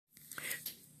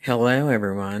Hello,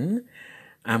 everyone.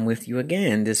 I'm with you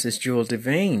again. This is Jewel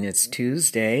Devane. It's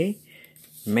Tuesday,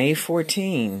 May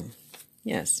 14.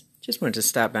 Yes, just wanted to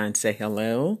stop by and say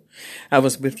hello. I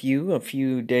was with you a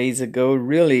few days ago,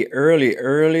 really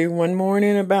early one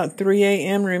morning, about 3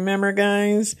 a.m. Remember,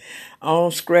 guys? All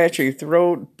scratchy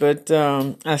throat, but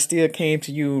I still came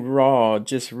to you raw,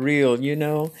 just real,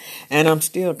 and I'm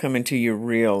still coming to you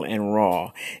real and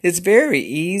raw. It's very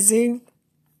easy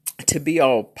to be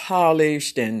all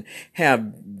polished and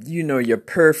have, your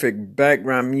perfect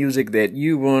background music that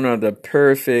you want, or the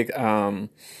perfect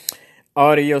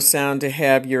audio sound, to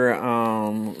have your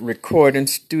recording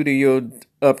studio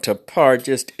up to par,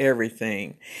 just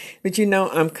everything. But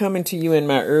I'm coming to you in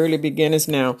my early beginnings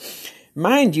now.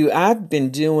 Mind you, I've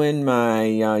been doing my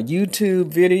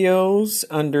YouTube videos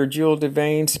under Jewel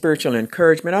Devane Spiritual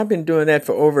Encouragement. I've been doing that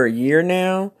for over a year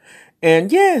now.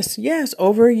 And yes,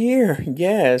 over a year.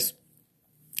 Yes.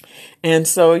 And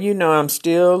so, I'm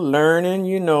still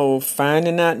learning,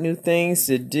 finding out new things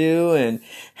to do and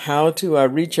how to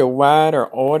reach a wider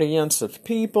audience of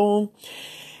people.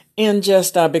 And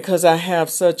just because I have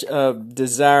such a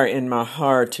desire in my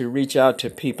heart to reach out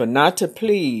to people, not to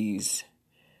please.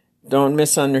 Don't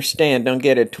misunderstand. Don't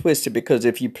get it twisted, because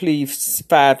if you please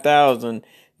 5,000,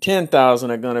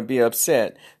 10,000 are going to be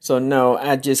upset. So no,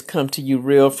 I just come to you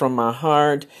real from my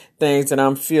heart, things that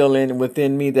I'm feeling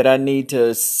within me that I need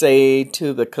to say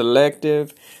to the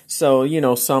collective. So,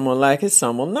 some will like it,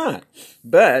 some will not.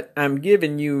 But I'm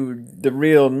giving you the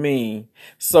real me.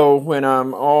 So when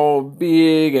I'm all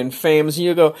big and famous,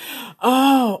 you go,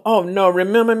 oh no,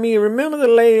 remember me? Remember the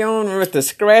lady on with the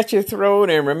scratchy throat,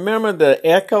 and remember the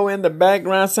echo in the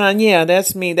background sound? Yeah,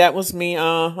 that's me. That was me.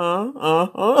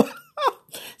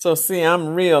 So see,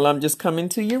 I'm real. I'm just coming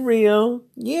to you real.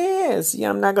 Yes. Yeah,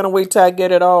 I'm not going to wait till I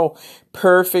get it all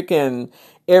perfect and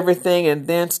everything and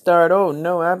then start. Oh,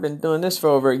 no, I've been doing this for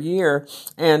over a year.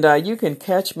 And you can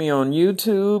catch me on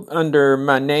YouTube under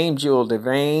my name, Jewel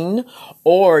Devane,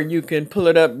 or you can pull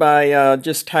it up by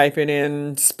just typing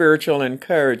in spiritual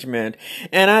encouragement.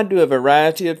 And I do a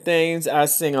variety of things. I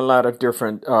sing a lot of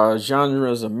different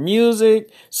genres of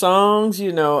music, songs.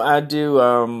 I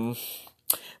do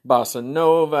bossa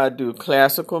nova, I do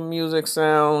classical music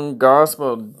sound,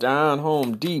 gospel, down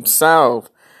home, deep south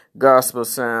gospel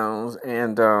sounds,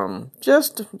 and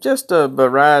just a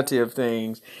variety of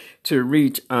things to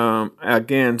reach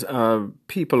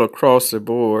people across the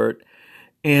board.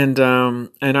 And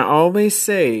I always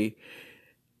say,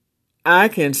 I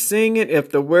can sing it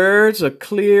if the words are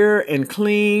clear and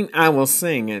clean. I will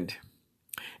sing it,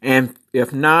 and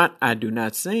if not, I do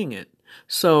not sing it.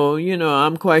 So,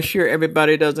 I'm quite sure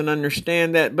everybody doesn't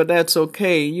understand that, but that's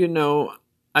okay.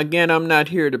 Again, I'm not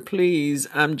here to please.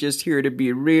 I'm just here to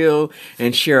be real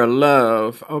and share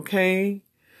love. Okay?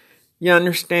 You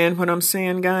understand what I'm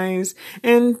saying, guys?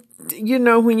 And,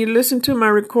 when you listen to my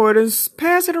recordings,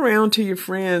 pass it around to your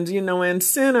friends, and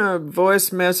send a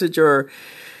voice message or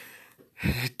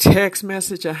text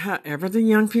message, or however the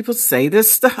young people say this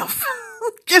stuff.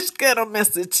 Just get a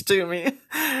message to me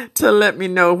to let me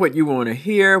know what you want to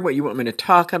hear, what you want me to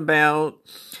talk about,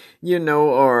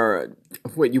 or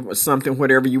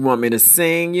whatever you want me to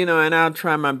sing, and I'll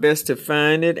try my best to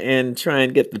find it and try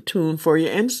and get the tune for you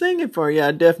and sing it for you.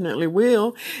 I definitely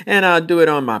will. And I'll do it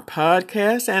on my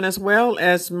podcast and as well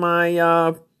as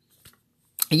my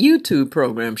YouTube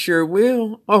program. Sure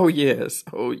will. Oh, yes.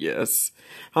 Oh, yes.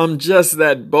 I'm just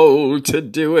that bold to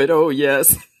do it. Oh,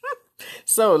 yes.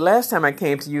 So last time I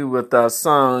came to you with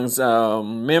songs,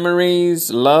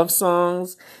 memories, love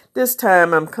songs. This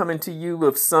time I'm coming to you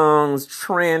with songs,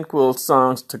 tranquil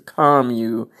songs to calm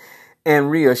you and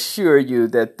reassure you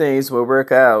that things will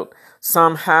work out.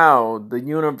 Somehow the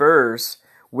universe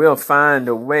will find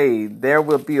a way. There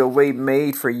will be a way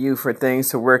made for you for things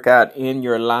to work out in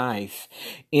your life,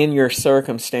 in your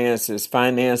circumstances,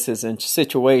 finances, and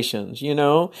situations.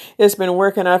 It's been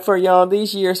working out for y'all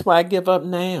these years. Why give up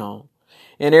now?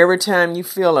 And every time you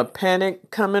feel a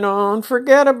panic coming on,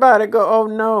 forget about it. Go, oh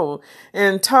no.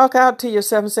 And talk out to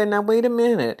yourself and say, now wait a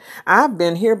minute. I've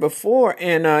been here before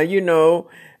and,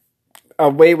 a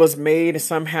way was made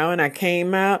somehow and I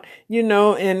came out, and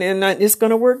it's going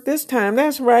to work this time.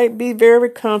 That's right. Be very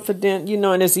confident,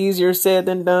 and it's easier said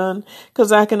than done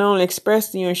because I can only express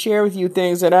to you and share with you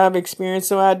things that I've experienced.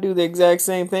 So I do the exact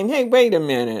same thing. Hey, wait a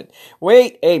minute.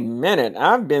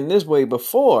 I've been this way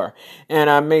before and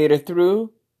I made it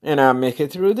through and I'll make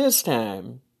it through this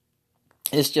time.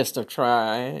 It's just a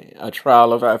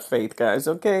trial of our faith, guys.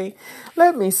 Okay.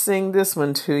 Let me sing this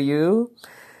one to you.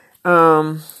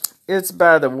 It's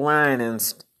by the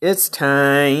Winans. It's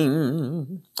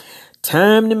time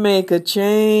Time to make a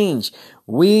change.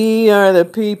 We are the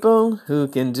people who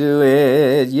can do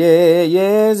it. Yeah,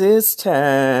 yes, it's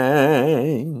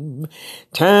time.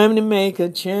 Time to make a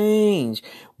change.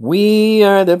 We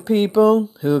are the people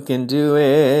who can do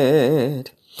it.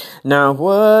 Now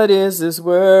what is this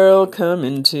world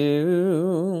coming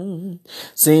to?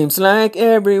 Seems like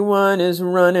everyone is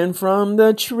running from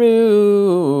the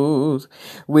truth.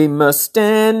 We must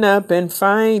stand up and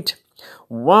fight.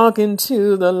 Walk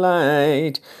into the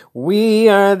light. We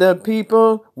are the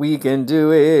people. We can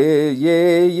do it.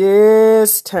 Yeah,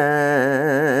 yes,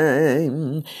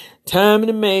 time. Time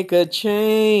to make a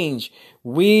change.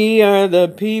 We are the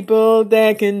people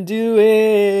that can do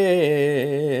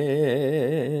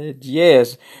it.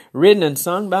 Yes, written and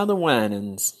sung by the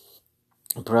Winans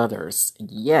brothers.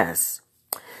 Yes.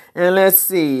 And let's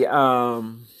see.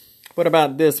 What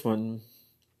about this one?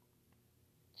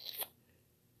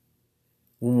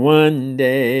 One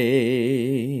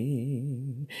day,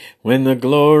 when the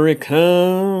glory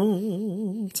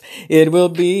comes, it will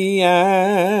be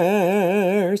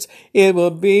ours. It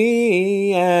will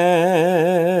be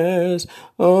ours.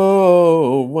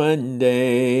 Oh, one day,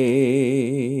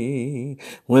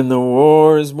 when the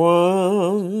war is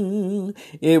won,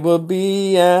 it will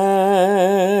be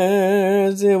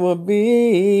ours. It will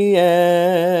be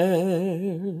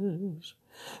ours.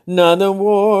 Now the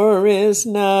war is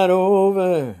not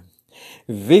over.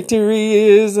 Victory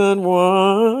isn't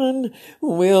won.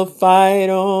 We'll fight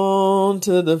on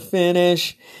to the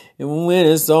finish. And when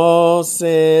it's all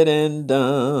said and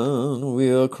done,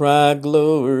 we'll cry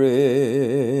glory.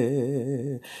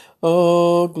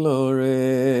 Oh, glory.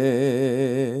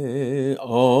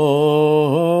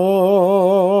 Oh,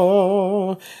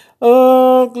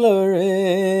 oh, glory.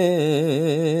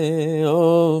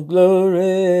 Oh,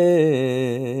 glory.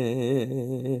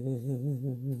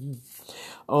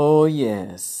 Oh,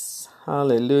 yes.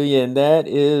 Hallelujah. And that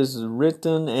is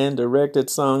written and directed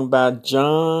song by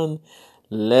John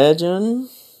Legend.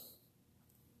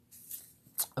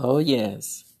 Oh,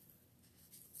 yes.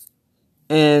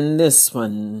 And this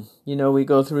one, we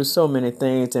go through so many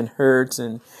things and hurts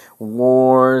and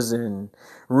wars and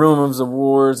rumors of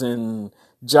wars and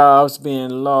jobs being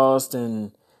lost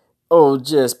and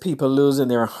just people losing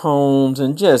their homes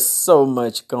and just so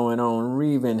much going on,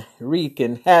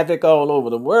 wreaking havoc all over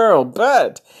the world.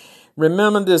 But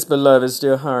remember this, beloved,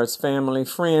 dear hearts, family,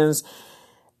 friends,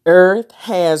 earth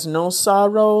has no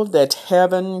sorrow that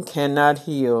heaven cannot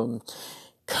heal.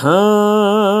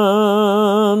 Come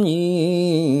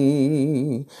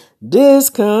ye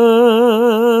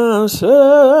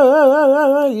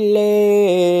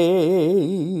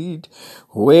disconsolate,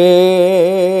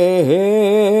 where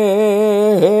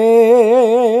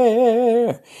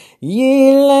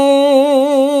ye languish,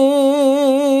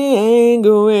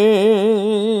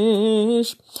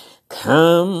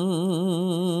 come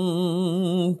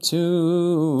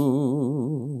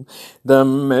to the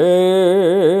mercy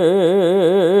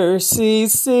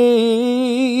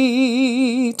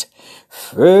seat,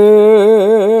 fervent,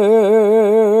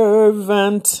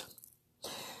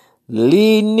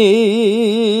 kneel,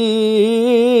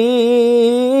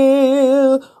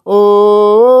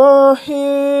 oh,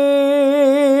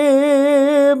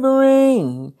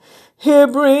 here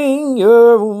bring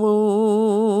your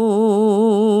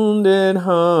wounded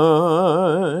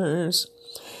hearts.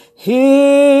 Here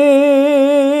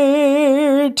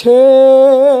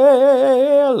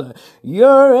tell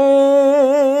your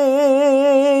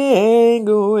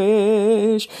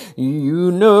anguish.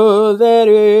 You know that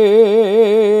earth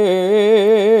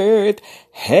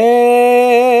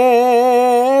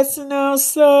has no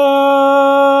sorrow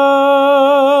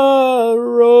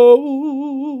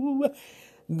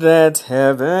that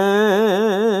heaven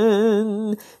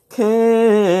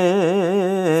cannot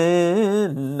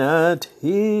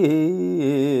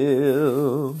heal.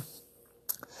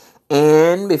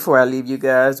 And before I leave you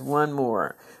guys, one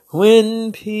more.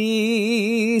 When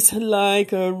peace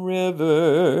like a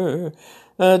river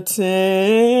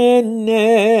attendeth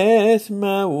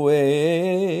my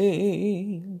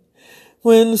way,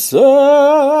 when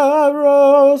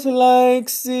sorrows like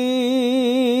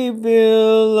sea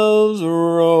billows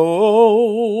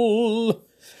roll,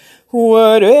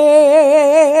 whatever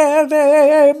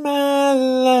my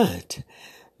lot,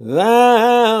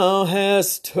 thou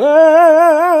hast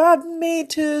taught me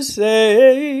to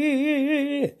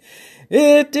say,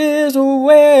 it is well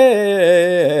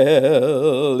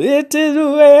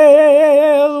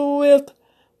with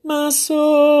my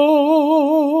soul.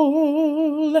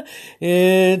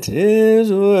 It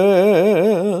is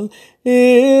well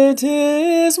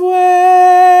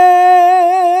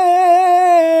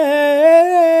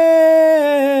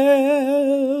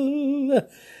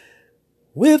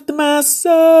with my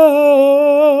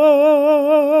soul.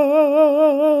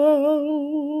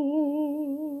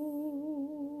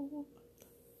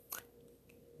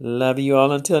 Love you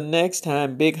all until next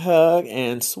time. Big hug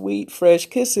and sweet, fresh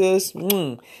kisses.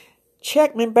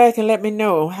 Check me back and let me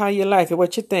know how you like it,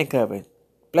 what you think of it.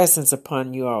 Blessings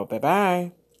upon you all.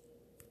 Bye-bye.